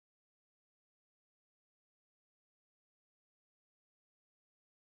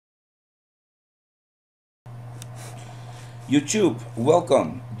YouTube,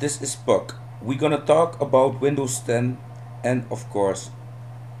 welcome. This is Puck. We're gonna talk about Windows 10 and of course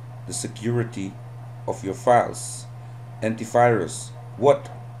the security of your files. Antivirus.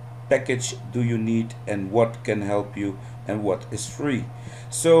 What package do you need and what can help you and what is free?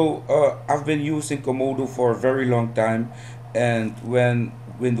 So I've been using Comodo for a very long time, and when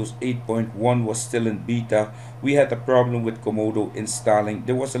Windows 8.1 was still in beta, we had a problem with Comodo installing.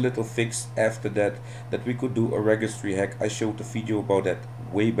 There was a little fix after that we could do a registry hack. I showed a video about that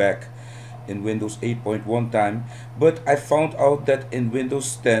way back in Windows 8.1 time, but I found out that in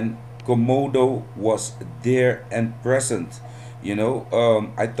Windows 10 Comodo was there and present.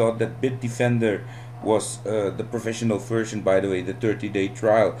 I thought that Bitdefender was the professional version. By the way, the 30-day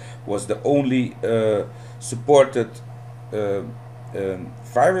trial was the only supported uh,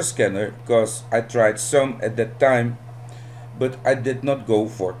 virus scanner, because I tried some at that time, but I did not go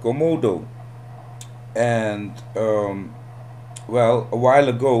for Comodo. And well, a while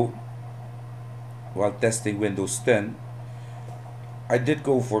ago, while testing Windows 10, I did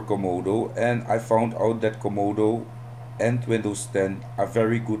go for Comodo, and I found out that Comodo and Windows 10 are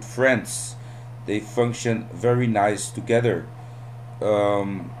very good friends. They function very nice together.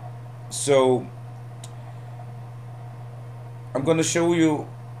 So I'm gonna show you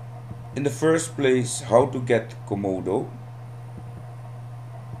in the first place how to get Comodo.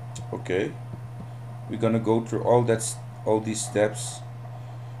 Okay, we're gonna go through all these steps,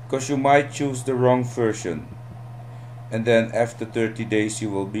 because you might choose the wrong version, and then after 30 days you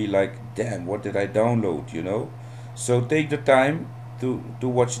will be like, damn, what did I download? So take the time to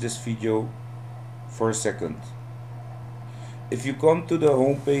watch this video for a second. If you come to the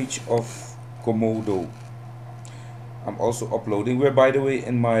home page of Comodo, I'm also uploading. We're, by the way,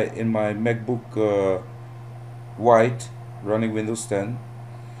 in my MacBook White running Windows 10.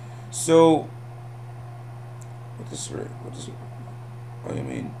 So what is it? What do you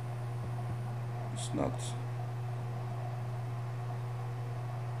mean? It's not.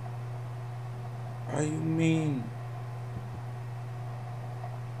 What do you mean?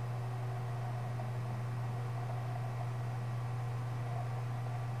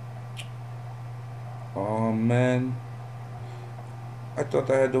 Oh man, I thought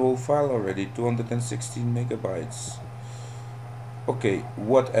I had the whole file already, 216 megabytes. Okay,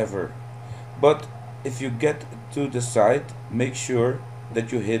 whatever. But if you get to the site, make sure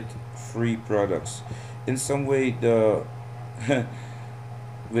that you hit free products. In some way, the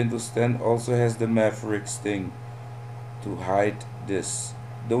Windows 10 also has the Mavericks thing to hide this.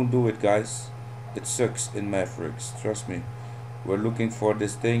 Don't do it, guys. It sucks in Mavericks, trust me. We're looking for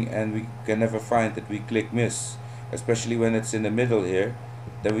this thing and we can never find it. We click miss, especially when it's in the middle here.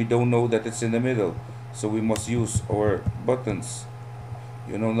 Then we don't know that it's in the middle, so we must use our buttons.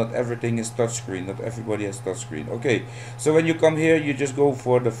 Not everything is touchscreen. Not everybody has touchscreen. Okay, so when you come here, you just go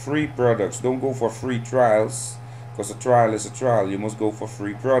for the free products. Don't go for free trials, because a trial is a trial. You must go for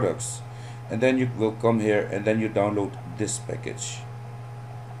free products, and then you will come here and then you download this package.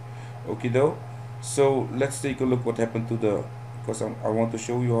 Okay, though. So let's take a look what happened to the, because I want to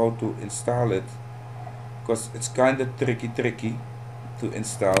show you how to install it, because it's kind of tricky to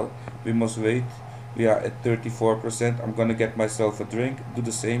install. We must wait. We are at 34%. I'm gonna get myself a drink, do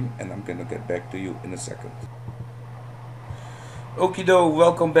the same, and I'm gonna get back to you in a second. Okie doke,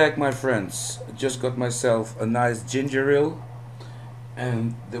 welcome back, my friends. I just got myself a nice ginger ale,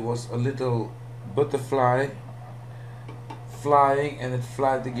 and there was a little butterfly flying and it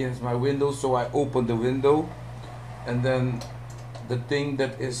flapped against my window, so I opened the window, and then the thing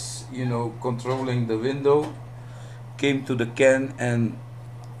that is controlling the window came to the can, and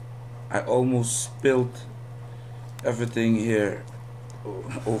I almost spilled everything here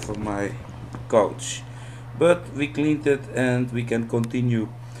over my couch, but we cleaned it and we can continue,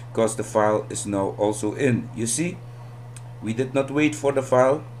 because the file is now also in. You see, we did not wait for the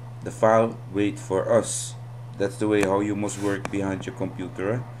file wait for us. That's the way how you must work behind your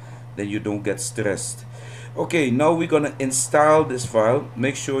computer, eh? Then you don't get stressed. Okay, now we're gonna install this file.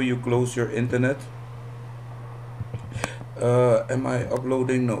 Make sure you close your internet. Am I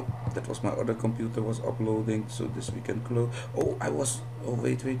uploading? No, that was my other computer was uploading, so this we can close. Oh,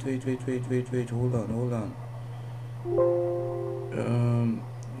 wait, hold on.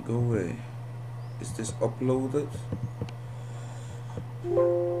 Go away. Is this uploaded?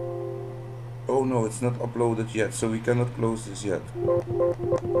 Oh no, it's not uploaded yet, so we cannot close this yet.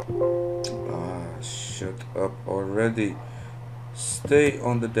 Ah, shut up already. Stay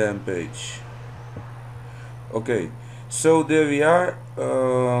on the damn page. Okay, so there we are.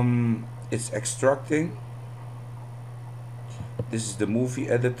 It's extracting. This is the movie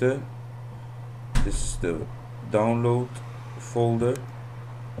editor. This is the download folder,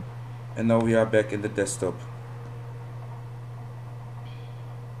 and now we are back in the desktop.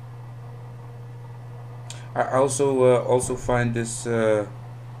 I also find this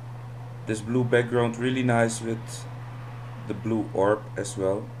blue background really nice with the blue orb as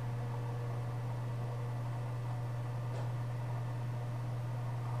well.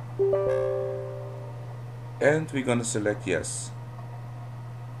 And we're gonna select yes.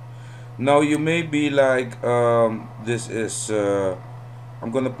 Now you may be like, this is I'm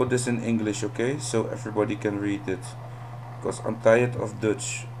gonna put this in English, okay, so everybody can read it, because I'm tired of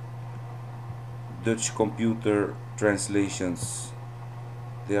Dutch computer translations.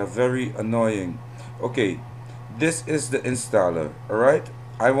 They are very annoying. Okay, this is the installer. Alright,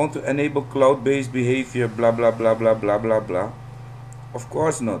 I want to enable cloud-based behavior, blah blah blah blah blah blah blah. Of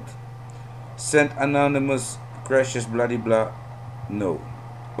course not. Send anonymous crashes, blah blah blah. No.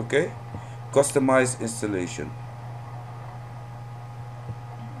 Okay, customize installation.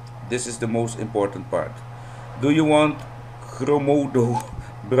 This is the most important part. Do you want Comodo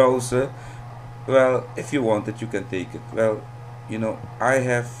browser? Well, if you want it, you can take it. Well, you know, I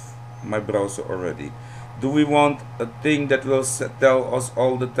have my browser already. Do we want a thing that will tell us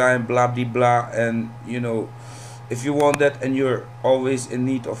all the time blah blah blah? And you know, if you want that and you're always in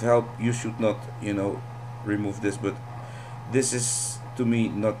need of help, you should not, you know, remove this. But this is to me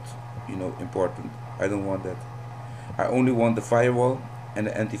not, you know, important. I don't want that. I only want the firewall and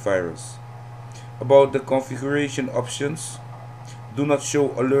the antivirus. About the configuration options, do not show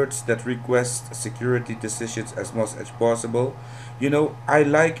alerts that request security decisions as much as possible. You know, I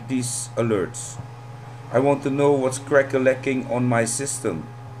like these alerts. I want to know what's crack-a-lacking on my system.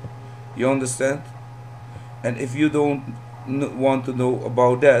 You understand? And if you don't want to know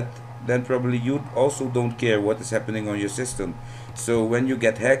about that, then probably you also don't care what is happening on your system. So when you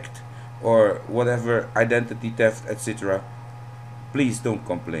get hacked or whatever, identity theft, etc., please don't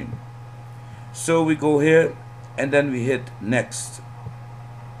complain. So we go here and then we hit next.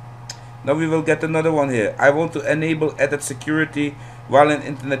 Now we will get another one here. I want to enable added security while in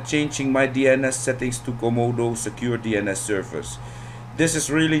internet, changing my DNS settings to Comodo secure DNS servers. This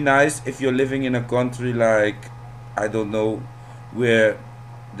is really nice if you're living in a country like, I don't know, where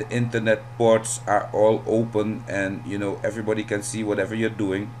the internet ports are all open and you know everybody can see whatever you're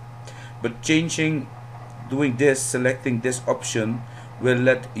doing. But doing this, selecting this option will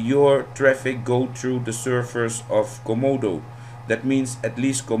let your traffic go through the servers of Comodo. That means at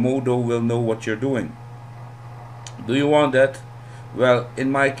least Comodo will know what you're doing. Do you want that? Well,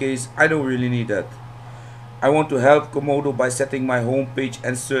 in my case, I don't really need that. I want to help Comodo by setting my home page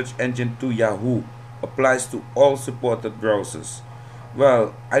and search engine to Yahoo. Applies to all supported browsers.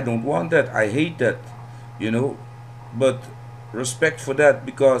 Well, I don't want that. I hate that, you know. But respect for that,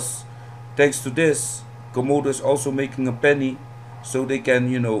 because thanks to this, Comodo is also making a penny, so they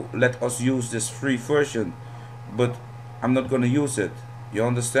can, you know, let us use this free version. But I'm not gonna use it. You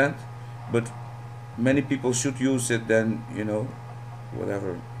understand? But many people should use it, then, you know,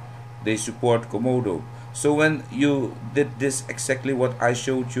 whatever. They support Comodo. So when you did this exactly what I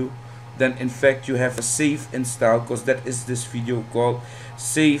showed you, then in fact you have a safe install, because that is this video called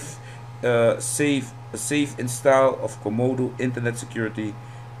safe install of Comodo Internet Security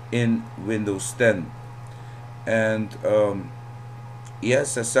in Windows 10. And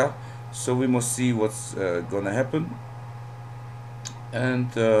yes, so we must see what's gonna happen.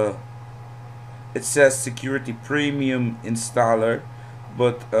 And it says security premium installer,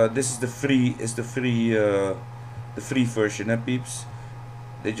 but this is the free version, peeps.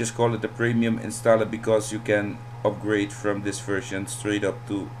 They just call it the premium installer because you can upgrade from this version straight up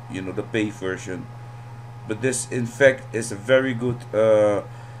to, you know, the pay version. But this in fact is a very good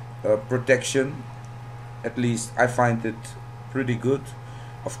protection. At least I find it pretty good.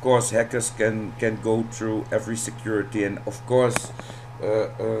 Of course, hackers can go through every security, and of course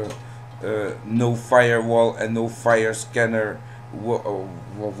no firewall and no fire scanner,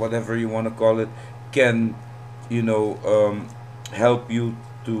 whatever you want to call it, can, you know, help you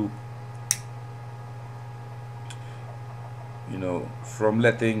to, you know, from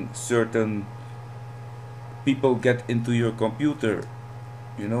letting certain people get into your computer.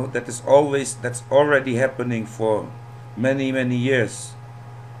 You know, that's already happening for many years.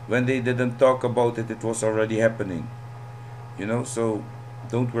 When they didn't talk about it, it was already happening. You know, so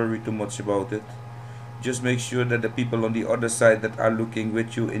don't worry too much about it. Just make sure that the people on the other side that are looking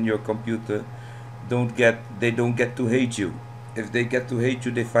with you in your computer don't get to hate you. If they get to hate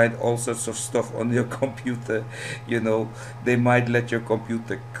you, they find all sorts of stuff on your computer. You know, they might let your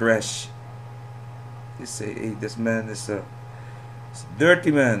computer crash. They say, hey, this man is a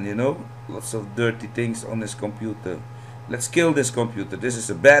dirty man, you know, lots of dirty things on his computer. Let's kill this computer. This is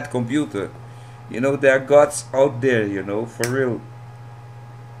a bad computer. You know, there are gods out there, you know, for real.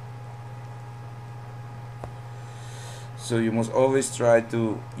 So you must always try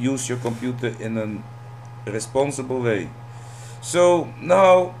to use your computer in a responsible way. So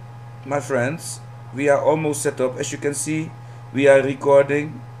now, my friends, we are almost set up. As you can see, we are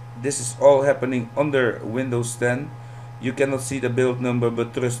recording. This is all happening under Windows 10. You cannot see the build number,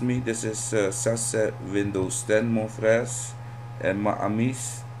 but trust me, this is ça c'est Windows 10, mon frères and ma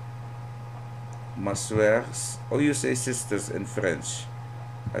amis, ma soeurs. Oh, you say sisters in French.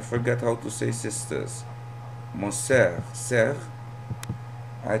 I forgot how to say sisters. Mon sœur, sœur.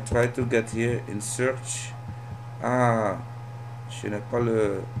 I try to get here in search. Ah, je n'ai pas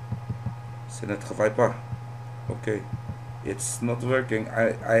le... Ça ne travaille pas. Okay, it's not working.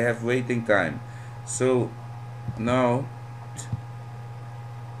 I have waiting time. So now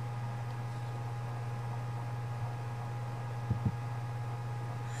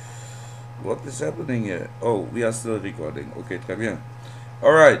what is happening here? Oh, we are still recording. Okay, très bien.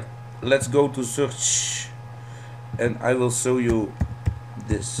 Alright, let's go to search and I will show you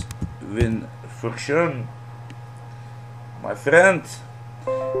this win function, my friend.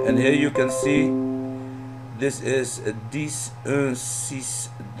 And here you can see this is a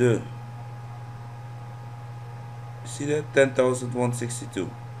 10.162. See that? 10,162.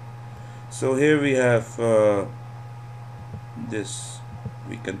 So here we have this.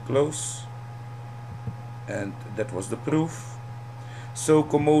 We can close, and that was the proof. So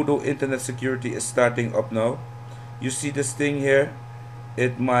Comodo Internet Security is starting up now. You see this thing here?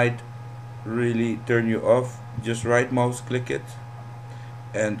 It might really turn you off. Just right mouse click it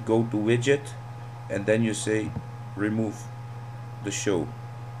and go to widget, and then you say remove the show,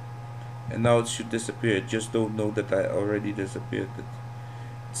 and now it should disappear. Just don't know that I already disappeared it.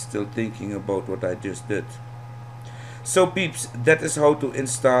 It's still thinking about what I just did. So peeps, that is how to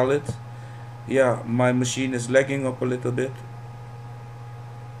install it. Yeah, my machine is lagging up a little bit.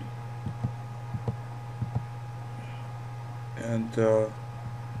 And the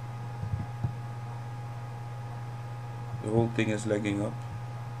whole thing is lagging up.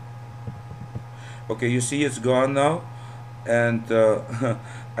 Okay, you see it's gone now. And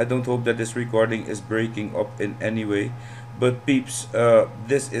I don't hope that this recording is breaking up in any way. But peeps,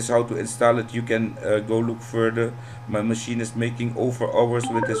 this is how to install it. You can go look further. My machine is making over hours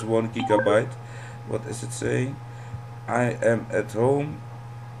with this 1 gigabyte. What is it saying? I am at home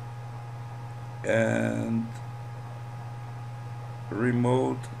and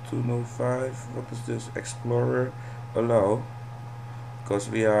remote 205. What is this? Explorer allow, because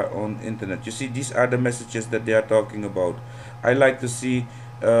we are on internet. You see, these are the messages that they are talking about. I like to see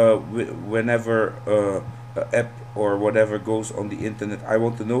whenever app or whatever goes on the internet, I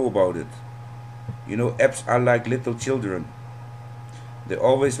want to know about it. You know, apps are like little children. They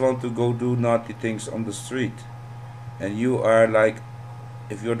always want to go do naughty things on the street, and you are like,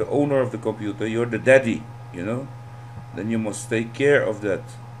 if you're the owner of the computer, you're the daddy, you know, then you must take care of that.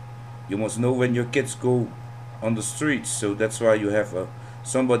 You must know when your kids go on the streets, so that's why you have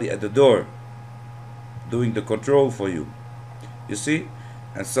somebody at the door doing the control for you. You see?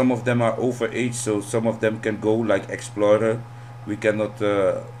 And some of them are over age, so some of them can go like Explorer. We cannot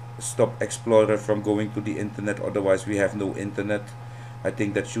stop Explorer from going to the internet, otherwise we have no internet. I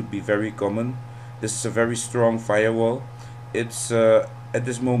think that should be very common. This is a very strong firewall. It's at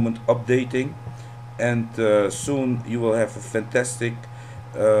this moment updating, and soon you will have a fantastic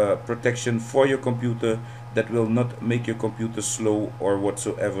protection for your computer that will not make your computer slow or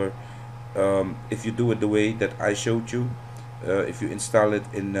whatsoever. If you do it the way that I showed you, if you install it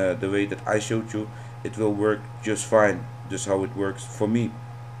in the way that I showed you, it will work just fine, just how it works for me.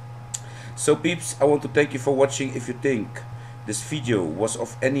 So peeps, I want to thank you for watching. If you think this video was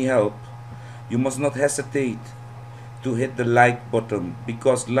of any help, you must not hesitate to hit the like button,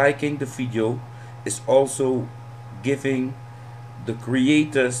 because liking the video is also giving the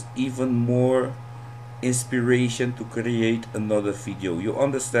creators even more inspiration to create another video. You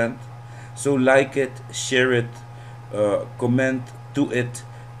understand? So like it, share it, comment to it,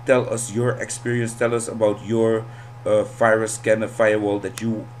 tell us your experience, tell us about your virus scanner firewall that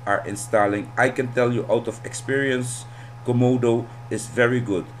you are installing. I can tell you out of experience, Comodo is very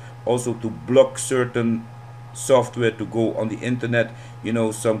good also to block certain software to go on the internet. You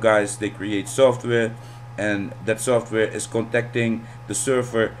know, some guys, they create software and that software is contacting the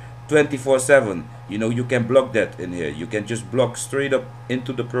server 24/7. You know, you can block that in here. You can just block straight up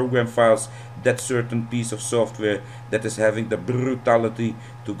into the program files that certain piece of software that is having the brutality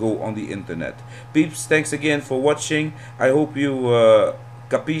to go on the internet. Peeps, thanks again for watching. I hope you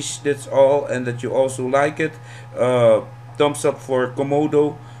capiche this all and that you also like it. thumbs up for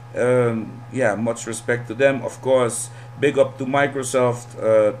Comodo. Yeah, much respect to them. Of course, big up to Microsoft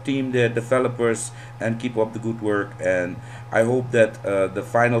team, their developers, and keep up the good work. And I hope that the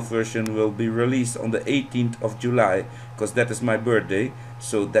final version will be released on the 18th of July, because that is my birthday.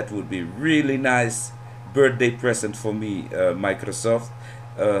 So that would be really nice birthday present for me, Microsoft.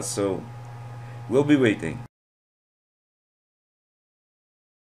 So we'll be waiting.